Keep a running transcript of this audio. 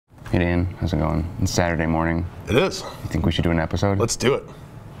Hey Dan, how's it going? It's Saturday morning. It is. You think we should do an episode? Let's do it.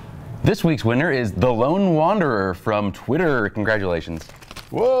 This week's winner is The Lone Wanderer from Twitter. Congratulations.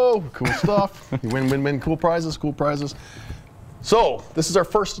 Whoa, cool stuff. You win, cool prizes, cool prizes. So, this is our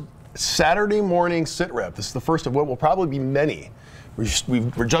first Saturday morning SitRep. This is the first of what will probably be many.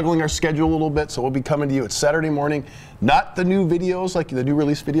 We're juggling our schedule a little bit, so we'll be coming to you at Saturday morning. Not the new videos, like the new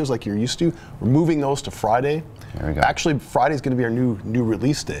release videos like you're used to. We're moving those to Friday. There we go. Actually, Friday's going to be our new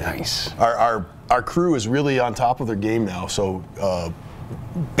release day. Nice. Our crew is really on top of their game now, so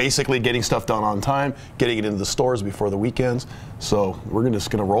basically getting stuff done on time, getting it into the stores before the weekends. So we're just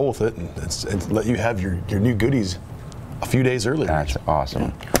going to roll with it and let you have your new goodies a few days early. That's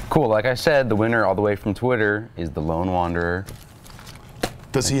awesome. Cool. Like I said, the winner all the way from Twitter is The Lone Wanderer.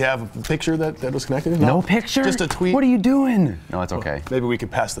 Does he have a picture that was connected? No picture? Just a tweet? What are you doing? No, it's okay. Maybe we could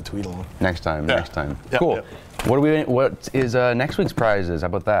pass the tweet along. Next time, next time. Yeah, cool. yeah. What is next week's prizes? How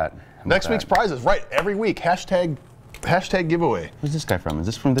about that? Next week's prizes, right, every week, hashtag giveaway. Who's this guy from? Is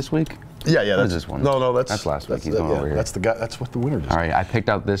this from this week? Yeah, What is this one? No, that's last week. He's going over here. That's the guy. That's what the winner just. All right, I picked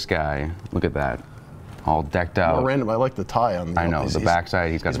out this guy. Look at that. All decked out. More random. I like the tie on. I know, the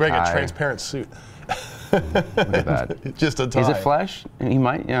backside, he's got He's the tie. wearing a transparent suit. Look at that. Just a tie. Is it flesh? He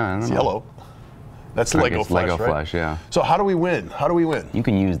might, yeah, I don't know. It's yellow. That's Lego flesh, Lego right? flesh, yeah. So how do we win? How do we win? You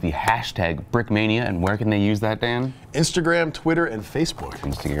can use the hashtag Brickmania, and where can they use that, Dan? Instagram, Twitter, and Facebook.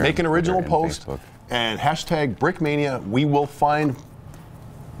 Instagram, Make an original Twitter, and post Facebook. and hashtag Brickmania. We will find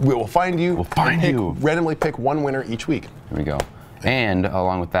you. We'll find you. Randomly pick one winner each week. Here we go. And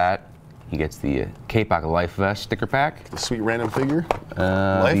along with that, he gets the K-Pop Life Vest sticker pack. The sweet random figure.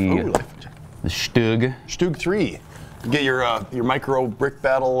 Life. The Stug. Stug 3. Get your micro brick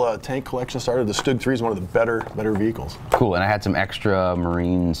battle tank collection started. The Stug 3 is one of the better vehicles. Cool, and I had some extra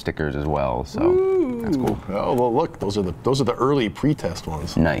marine stickers as well, so Ooh. that's cool. Oh well, look, those are the early pre-test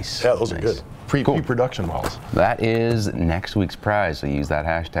ones. Nice. Yeah, those are nice. good. Pre-production models. That is next week's prize, so use that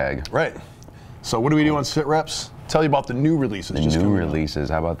hashtag. Right. So what do we do on SitReps? Tell you about the new releases. The new releases,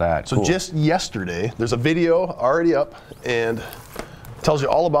 how about that? So cool. Just yesterday, there's a video already up and tells you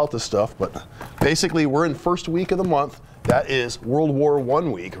all about this stuff, but basically we're in first week of the month. That is World War I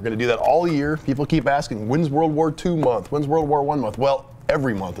week. We're going to do that all year. People keep asking, when's World War II month? When's World War I month? Well,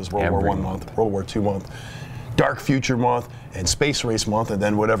 every month is World War I month, World War II month, Dark Future month, and Space Race month, and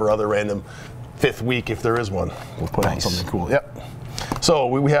then whatever other random fifth week, if there is one, we'll put out something cool. Yep. So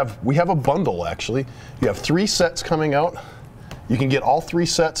we have a bundle, actually. You have 3 sets coming out. You can get all 3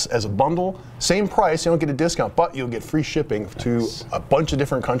 sets as a bundle. Same price, you don't get a discount, but you'll get free shipping to a bunch of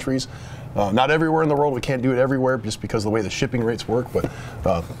different countries. Not everywhere in the world, we can't do it everywhere just because of the way the shipping rates work, but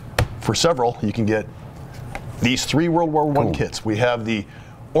for several, you can get these 3 World War I kits. We have the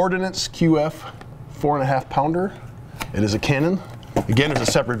Ordnance QF 4.5 pounder. It is a cannon. Again, there's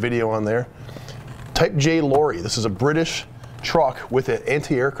a separate video on there. Type J lorry. This is a British truck with an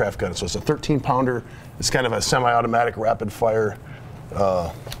anti-aircraft gun. So it's a 13-pounder. It's kind of a semi-automatic rapid-fire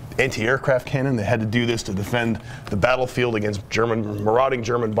anti-aircraft cannon. They had to do this to defend the battlefield against marauding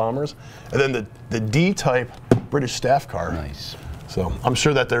German bombers. And then the D-type British staff car. Nice. So I'm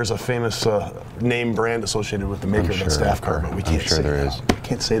sure that there's a famous name brand associated with the maker of that staff car, but we can't say that. We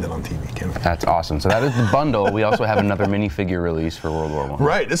can't say that on TV, can we? That's awesome. So that is the bundle. We also have another minifigure release for World War I.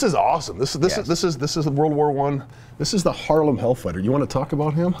 Right. This is awesome. This is World War I. This is the Harlem Hellfighter. You want to talk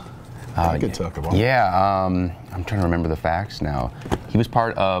about him? I could talk about him. Yeah. I'm trying to remember the facts now. He was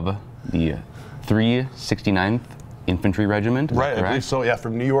part of the 369th Infantry Regiment. Right, I believe so. Yeah,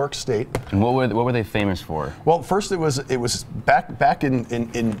 from New York State. And what were they famous for? Well, first it was back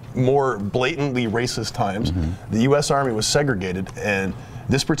in more blatantly racist times. Mm-hmm. The U.S. Army was segregated, and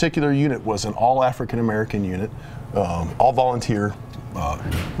this particular unit was an all African American unit, all volunteer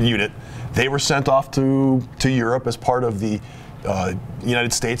unit. They were sent off to Europe as part of the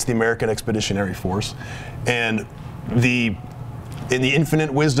United States, the American Expeditionary Force, and in the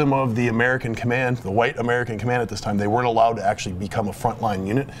infinite wisdom of the American command, the white American command at this time, they weren't allowed to actually become a frontline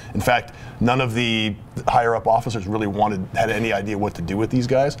unit. In fact, none of the higher up officers really had any idea what to do with these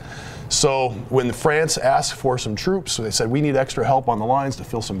guys. So when France asked for some troops, so they said, we need extra help on the lines to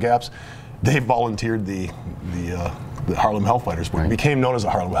fill some gaps, they volunteered the Harlem Hellfighters, which became known as the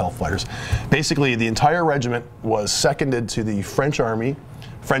Harlem Hellfighters. Basically, the entire regiment was seconded to the French Army.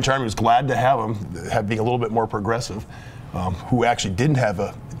 French Army was glad to have them, being a little bit more progressive. Who actually didn't have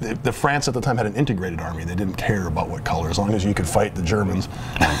the France at the time had an integrated army. They didn't care about what color. As long as you could fight the Germans,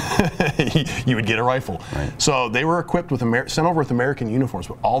 you would get a rifle. Right. So they were equipped with, sent over with American uniforms,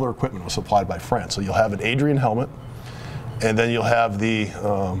 but all their equipment was supplied by France. So you'll have an Adrian helmet, And then you'll have the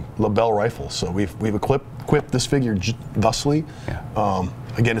label rifle. So we've equipped this figure thusly. Yeah.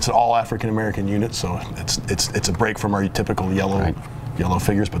 Again, it's an all African American unit, so it's a break from our typical yellow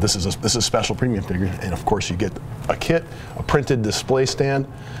figures. But this is a special premium figure, and of course you get a kit, a printed display stand,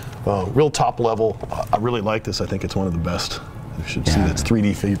 real top level. I really like this. I think it's one of the best. You should see that's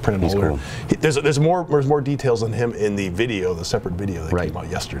 3D figure printed all over. Cool. There's more details on him in the video, the separate video that came out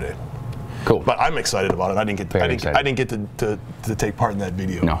yesterday. Cool. But I'm excited about it. I didn't get to take part in that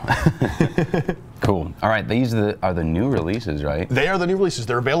video. No. Cool. All right. These are the new releases, right? They are the new releases.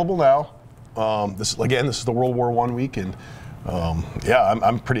 They're available now. This is the World War I week, and yeah,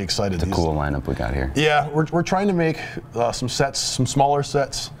 I'm pretty excited. It's a cool lineup we got here. Yeah, we're trying to make some smaller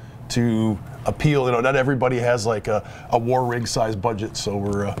sets to appeal. You know, not everybody has like a war rig size budget, so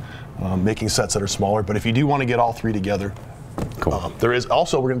we're making sets that are smaller. But if you do want to get all three together, cool. There is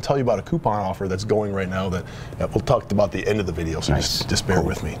also, we're going to tell you about a coupon offer that's going right now that we'll talk about the end of the video, so just bear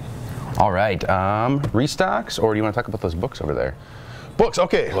with me. All right, restocks, or do you want to talk about those books over there? Books,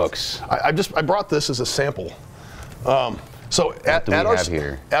 okay. Books. I brought this as a sample. So at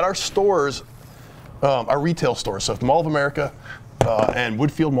our stores, our retail stores, so at the Mall of America and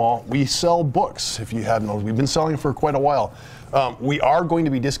Woodfield Mall, we sell books. If you haven't known, we've been selling for quite a while. We are going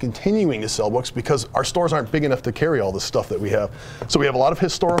to be discontinuing to sell books because our stores aren't big enough to carry all this stuff that we have. So we have a lot of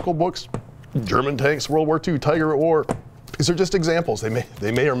historical books, German tanks, World War II, Tiger at War. These are just examples.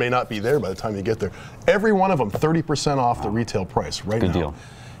 They may or may not be there by the time you get there. Every one of them 30% off the retail price right now. Good deal.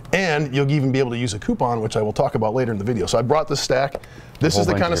 And you'll even be able to use a coupon, which I will talk about later in the video. So I brought this stack. This is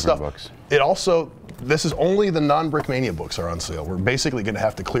the kind of stuff. Books. This is only the non-Brickmania books are on sale. We're basically going to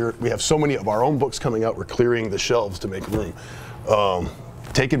have to clear it. We have so many of our own books coming out, we're clearing the shelves to make room.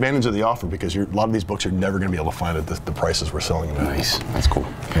 Take advantage of the offer because a lot of these books you're never going to be able to find at the prices we're selling them at. Nice, that's cool.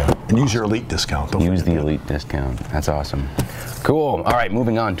 Yeah. And use your elite discount. Don't use the elite discount. That's awesome. Cool. All right,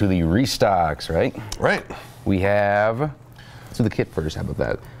 moving on to the restocks, right? Right. We have, let's do the kit first. How about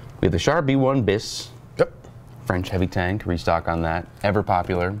that? We have the Char B1 BIS. Yep. French heavy tank, restock on that. Ever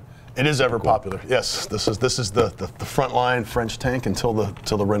popular. It is ever popular. Yes, this is the frontline French tank until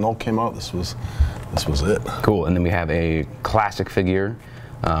the Renault came out. This was it. Cool. And then we have a classic figure,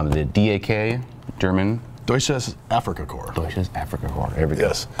 the DAK German. Deutsches Afrika Korps. Deutsches Afrika Korps. There we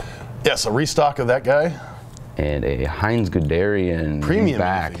go. Yes, a restock of that guy. And a Heinz Guderian. Premium. He's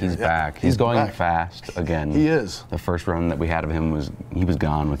back. He's back. He's going back fast again. He is. The first run that we had of him was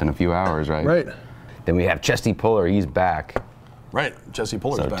gone within a few hours, right? Right. Then we have Chesty Puller. He's back. Right, Jesse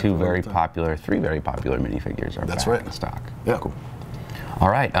Puller's back. So three very popular minifigures are back in stock. Yeah. Cool. All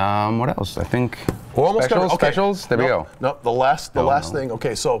right, what else? I think we're almost specials. There we go. No, the last thing.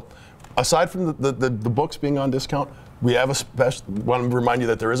 Okay, so aside from the books being on discount, we have a special. Want to remind you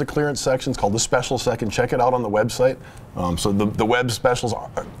that there is a clearance section. It's called the special section. Check it out on the website. So the web specials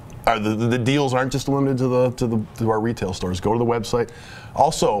are the deals aren't just limited to our retail stores. Go to the website.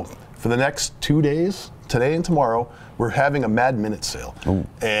 Also, for the next 2 days, today and tomorrow, we're having a Mad Minute sale. Ooh.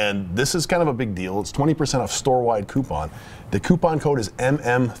 And this is kind of a big deal. It's 20% off store-wide coupon. The coupon code is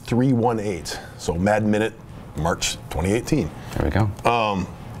MM318. So Mad Minute, March 2018. There we go.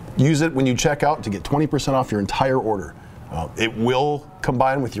 Use it when you check out to get 20% off your entire order. It will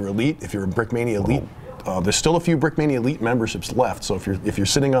combine with your Elite if you're a Brickmania Elite. There's still a few Brickmania Elite memberships left, so if you're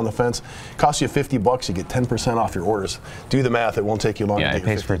sitting on the fence, it costs you $50, you get 10% off your orders. Do the math; it won't take you long. Yeah, to it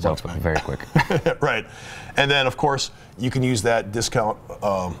pays for itself very quick. Right, and then of course you can use that discount,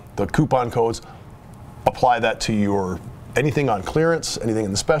 the coupon codes, apply that to your anything on clearance, anything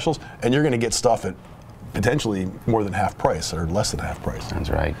in the specials, and you're going to get stuff at potentially more than half price or less than half price. That's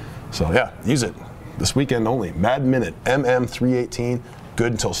right. So yeah, use it this weekend only. Mad Minute, MM318,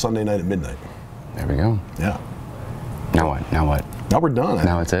 good until Sunday night at midnight. There we go. Yeah. Now what? Now what? Now we're done.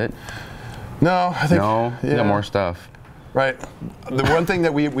 Now it's it? No, I think. No, we got more stuff. Right. The one thing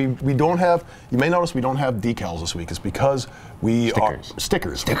that we don't have, you may notice we don't have decals this week, is because we are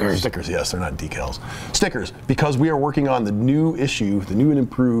stickers. Stickers, yes, they're not decals. Stickers, because we are working on the new issue, the new and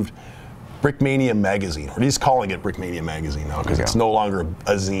improved Brickmania magazine. We're just calling it Brickmania magazine now because it's no longer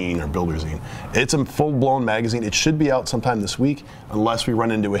a zine or builder zine. It's a full-blown magazine. It should be out sometime this week, unless we run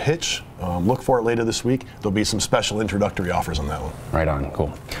into a hitch. Look for it later this week. There'll be some special introductory offers on that one. Right on, cool.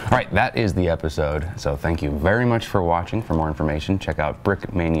 All right, that is the episode. So thank you very much for watching. For more information, check out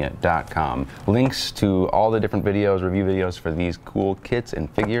brickmania.com. Links to all the different videos, review videos for these cool kits and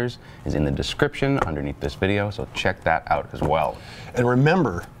figures is in the description underneath this video, so check that out as well. And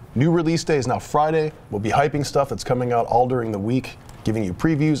remember, new release day is now Friday. We'll be hyping stuff that's coming out all during the week, giving you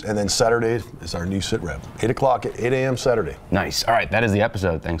previews, and then Saturday is our new SitRep. 8 o'clock at 8 a.m. Saturday. Nice. All right, that is the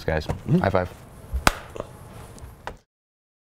episode. Thanks, guys. High five.